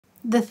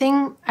the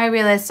thing I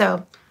realized,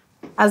 so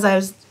as I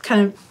was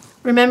kind of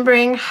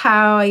remembering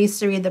how I used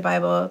to read the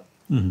Bible,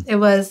 it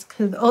was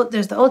kind of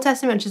there's the Old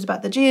Testament, which is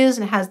about the Jews,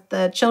 and it has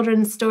the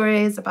children's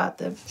stories about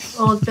the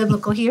old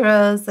biblical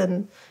heroes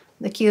and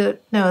the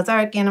cute Noah's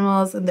Ark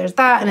animals, and there's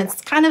that, and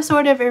it's kind of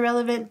sort of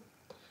irrelevant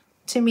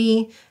to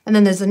me. And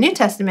then there's the New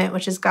Testament,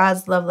 which is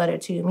God's love letter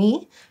to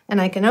me,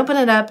 and I can open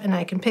it up and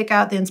I can pick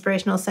out the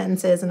inspirational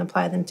sentences and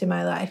apply them to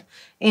my life.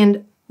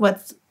 And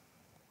what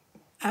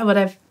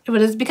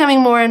is becoming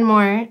more and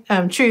more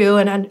true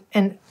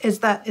and is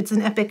that it's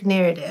an epic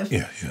narrative,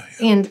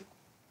 and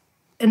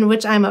in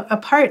which I'm a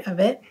part of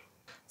it.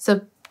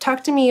 So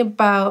talk to me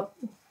about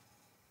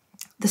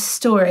the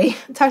story.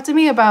 Talk to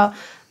me about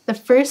the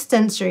first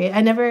century.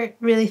 I never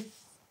really,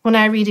 when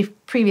I read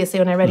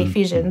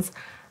Ephesians,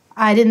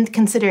 I didn't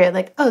consider it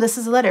like, oh, this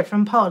is a letter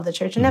from Paul to the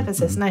church in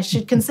Ephesus, and I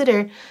should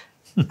consider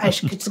that. I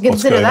should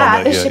consider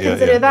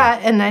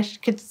that, and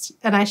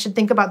I should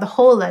think about the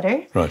whole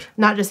letter,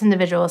 not just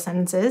individual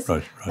sentences.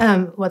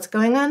 What's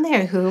going on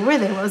there? Who were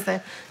they? What was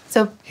there?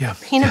 So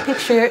paint a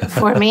picture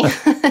for me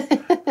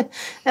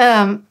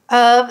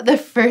of the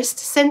first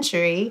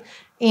century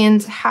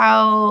and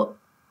how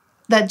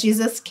that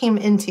Jesus came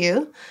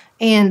into,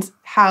 and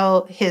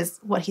how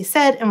what he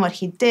said and what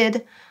he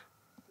did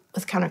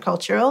was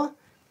countercultural,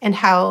 and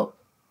how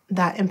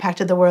that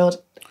impacted the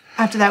world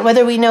after that,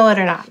 whether we know it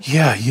or not.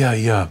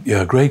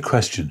 Yeah. Great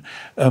question.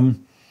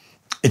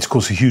 It's, of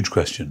course, a huge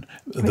question.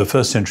 Right. The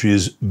first century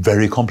is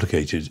very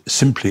complicated,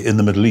 simply in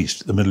the Middle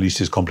East. The Middle East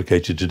is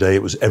complicated today.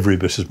 It was every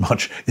bit as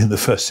much in the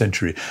first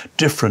century.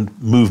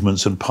 Different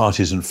movements and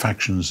parties and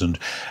factions,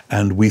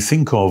 and we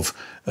think of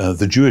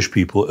the Jewish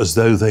people as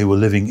though they were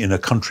living in a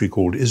country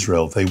called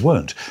Israel. They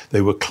weren't.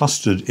 They were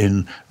clustered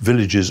in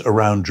villages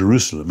around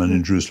Jerusalem and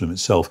in Jerusalem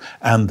itself,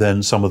 and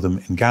then some of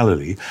them in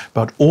Galilee.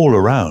 But all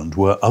around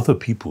were other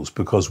peoples,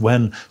 because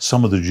when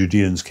some of the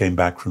Judeans came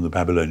back from the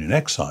Babylonian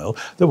exile,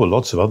 there were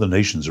lots of other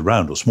nations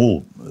around, or small,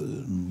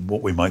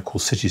 what we might call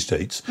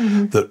city-states,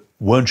 that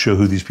weren't sure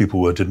who these people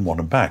were, didn't want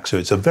them back. So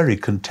it's a very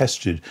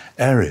contested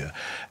area.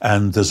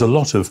 And there's a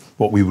lot of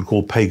what we would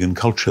call pagan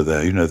culture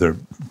there. You know, there are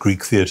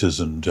Greek theatres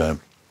and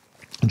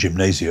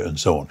gymnasia and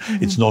so on.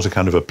 It's not a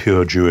kind of a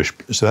pure Jewish,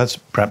 so that's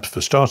perhaps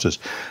for starters.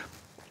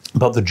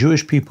 But the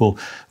Jewish people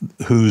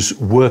whose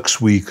works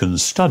we can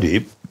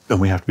study, and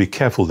we have to be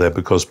careful there,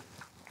 because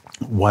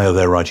why are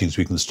their writings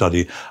we can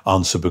study?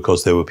 Answer,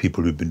 because there were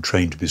people who'd been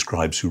trained to be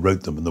scribes who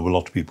wrote them, and there were a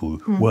lot of people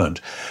who weren't.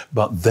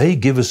 But they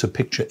give us a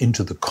picture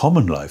into the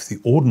common life,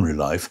 the ordinary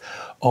life,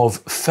 of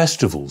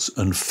festivals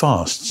and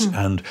fasts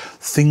and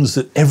things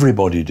that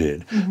everybody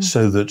did,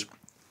 so that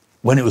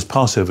when it was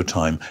Passover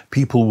time,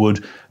 people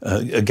would,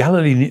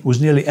 Galilee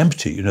was nearly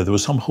empty. You know, there were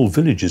some whole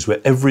villages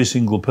where every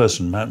single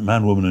person,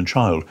 man, woman and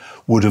child,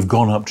 would have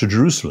gone up to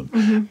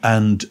Jerusalem.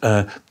 And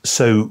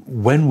so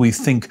when we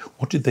think,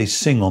 what did they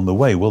sing on the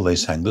way? Well, they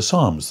sang the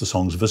Psalms, the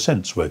songs of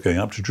ascents. We're going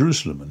up to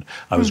Jerusalem. And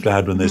I was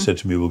glad when they said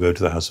to me, we'll go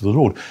to the house of the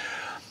Lord.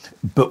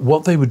 But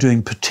what they were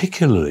doing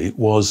particularly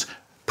was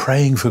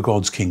praying for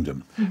God's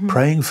kingdom,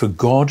 praying for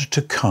God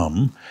to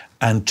come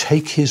and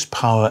take his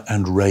power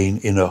and reign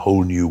in a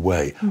whole new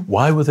way.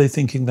 Why were they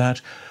thinking that?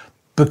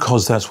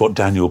 Because that's what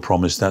Daniel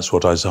promised, that's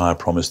what Isaiah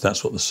promised,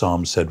 that's what the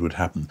Psalms said would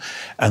happen.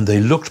 And they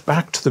looked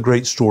back to the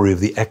great story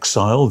of the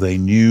exile. They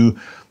knew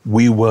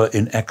we were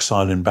in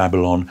exile in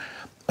Babylon,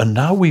 and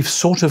now we've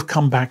sort of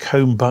come back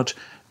home, but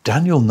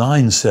Daniel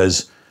 9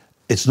 says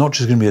it's not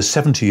just going to be a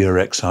 70-year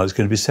exile, it's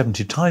going to be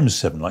 70 times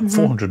 7, like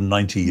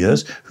 490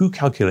 years. Who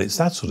calculates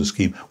that sort of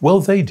scheme? Well,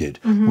 they did.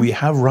 We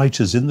have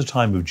writers in the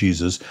time of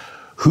Jesus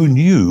who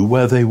knew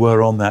where they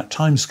were on that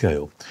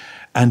timescale.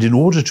 And in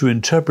order to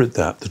interpret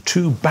that, the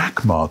two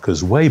back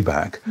markers way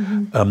back,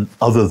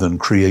 other than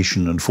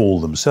creation and fall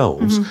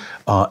themselves,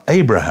 are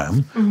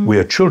Abraham. We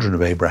are children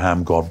of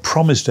Abraham. God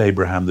promised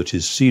Abraham that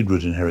his seed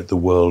would inherit the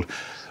world.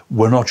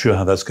 We're not sure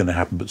how that's going to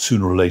happen, but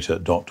sooner or later, ...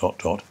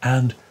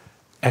 And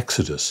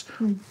Exodus.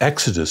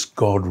 Exodus,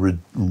 God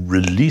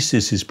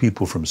releases his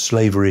people from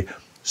slavery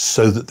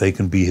so that they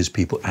can be his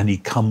people, and he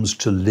comes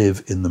to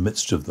live in the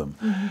midst of them.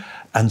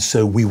 And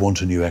so we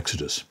want a new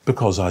Exodus,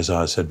 because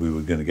Isaiah said we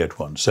were going to get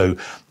one. So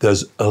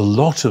there's a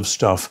lot of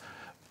stuff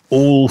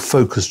all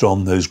focused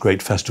on those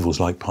great festivals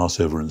like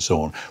Passover and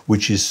so on,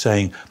 which is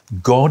saying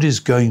God is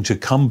going to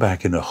come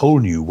back in a whole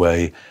new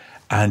way,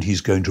 and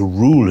he's going to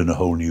rule in a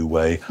whole new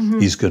way.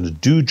 He's going to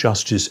do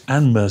justice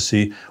and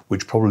mercy,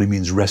 which probably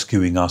means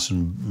rescuing us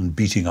and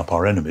beating up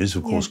our enemies,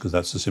 of course, because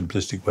that's the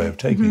simplistic way of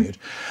taking it.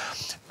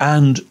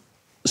 And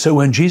so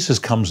when Jesus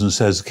comes and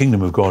says the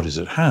kingdom of God is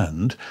at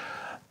hand,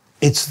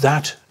 it's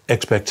that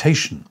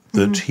expectation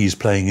that he's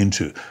playing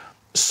into.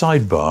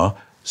 Sidebar,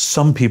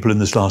 some people in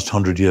this last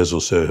 100 years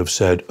or so have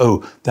said,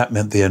 oh, that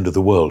meant the end of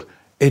the world.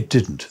 It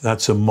didn't.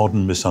 That's a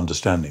modern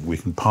misunderstanding. We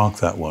can park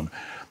that one.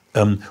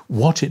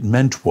 What it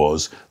meant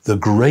was the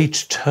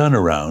great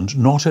turnaround,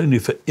 not only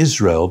for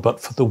Israel, but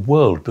for the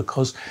world,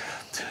 because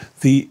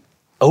the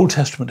Old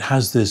Testament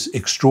has this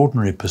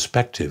extraordinary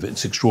perspective.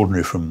 It's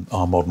extraordinary from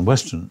our modern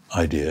Western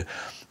idea,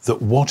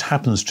 that what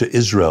happens to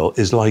Israel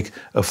is like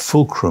a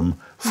fulcrum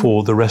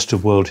for the rest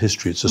of world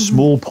history. It's a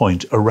small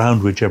point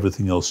around which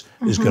everything else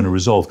is going to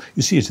resolve.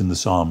 You see it in the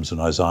Psalms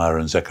and Isaiah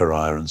and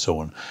Zechariah and so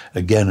on,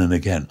 again and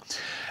again.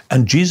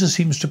 And Jesus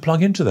seems to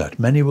plug into that.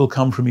 Many will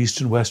come from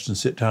east and west and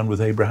sit down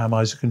with Abraham,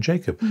 Isaac, and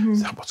Jacob.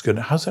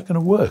 How's that going to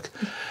work?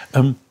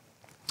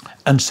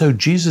 And so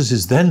Jesus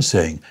is then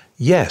saying,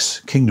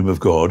 yes, kingdom of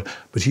God,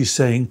 but he's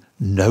saying,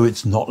 no,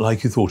 it's not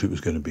like you thought it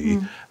was going to be.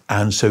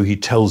 And so he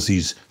tells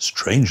these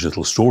strange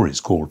little stories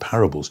called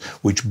parables,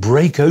 which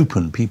break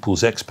open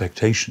people's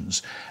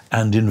expectations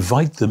and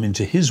invite them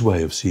into his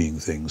way of seeing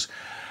things.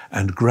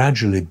 And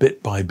gradually,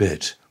 bit by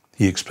bit,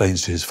 he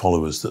explains to his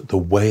followers that the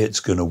way it's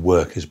going to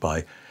work is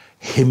by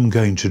him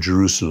going to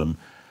Jerusalem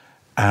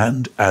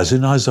and, as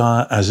in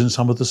Isaiah, as in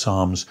some of the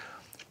Psalms,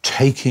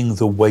 taking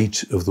the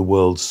weight of the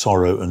world's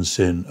sorrow and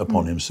sin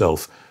upon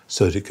himself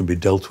so that it can be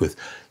dealt with,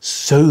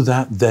 so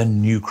that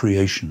then new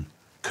creation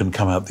can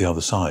come out the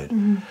other side.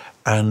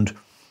 And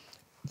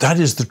that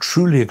is the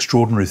truly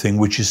extraordinary thing,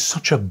 which is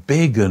such a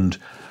big and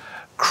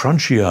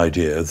crunchy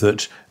idea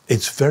that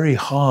it's very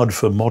hard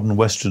for modern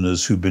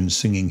Westerners who've been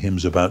singing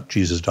hymns about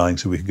Jesus dying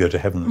so we can go to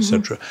heaven,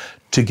 etc.,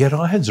 to get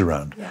our heads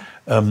around.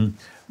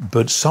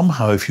 But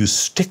somehow, if you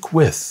stick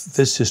with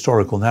this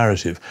historical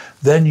narrative,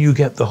 then you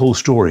get the whole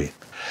story.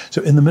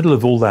 So in the middle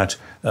of all that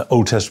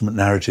Old Testament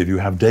narrative, you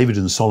have David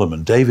and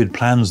Solomon. David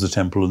plans the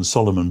temple and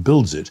Solomon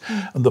builds it.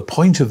 And the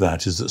point of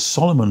that is that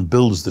Solomon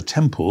builds the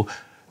temple,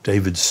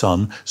 David's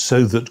son,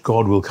 so that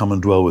God will come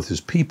and dwell with his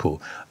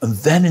people. And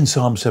then in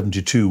Psalm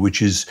 72,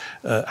 which is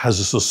has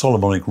a sort of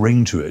Solomonic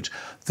ring to it,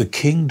 the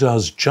king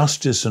does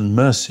justice and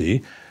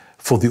mercy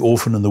for the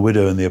orphan and the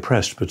widow and the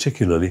oppressed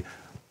particularly.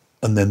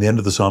 And then the end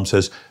of the psalm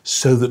says,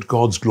 so that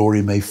God's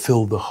glory may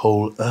fill the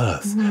whole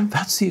earth.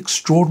 That's the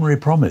extraordinary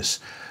promise.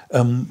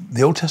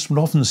 The Old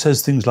Testament often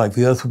says things like,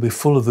 the earth will be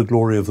full of the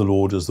glory of the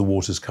Lord as the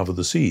waters cover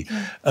the sea.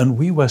 And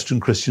we Western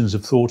Christians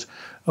have thought,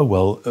 oh,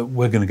 well,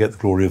 we're going to get the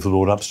glory of the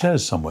Lord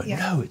upstairs somewhere.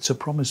 No, it's a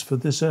promise for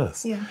this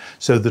earth.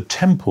 So the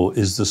temple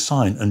is the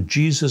sign, and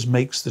Jesus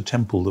makes the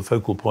temple the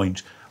focal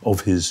point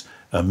of his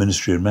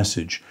ministry and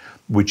message,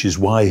 which is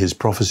why his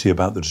prophecy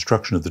about the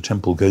destruction of the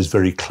temple goes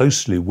very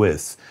closely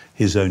with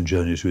his own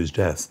journey to his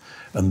death.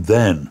 And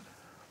then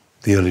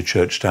the early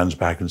church stands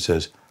back and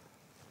says,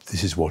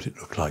 this is what it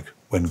looked like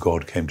when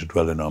God came to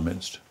dwell in our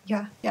midst.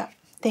 Yeah.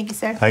 Thank you,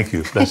 sir. Thank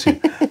you. Bless you.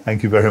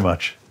 Thank you very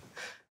much.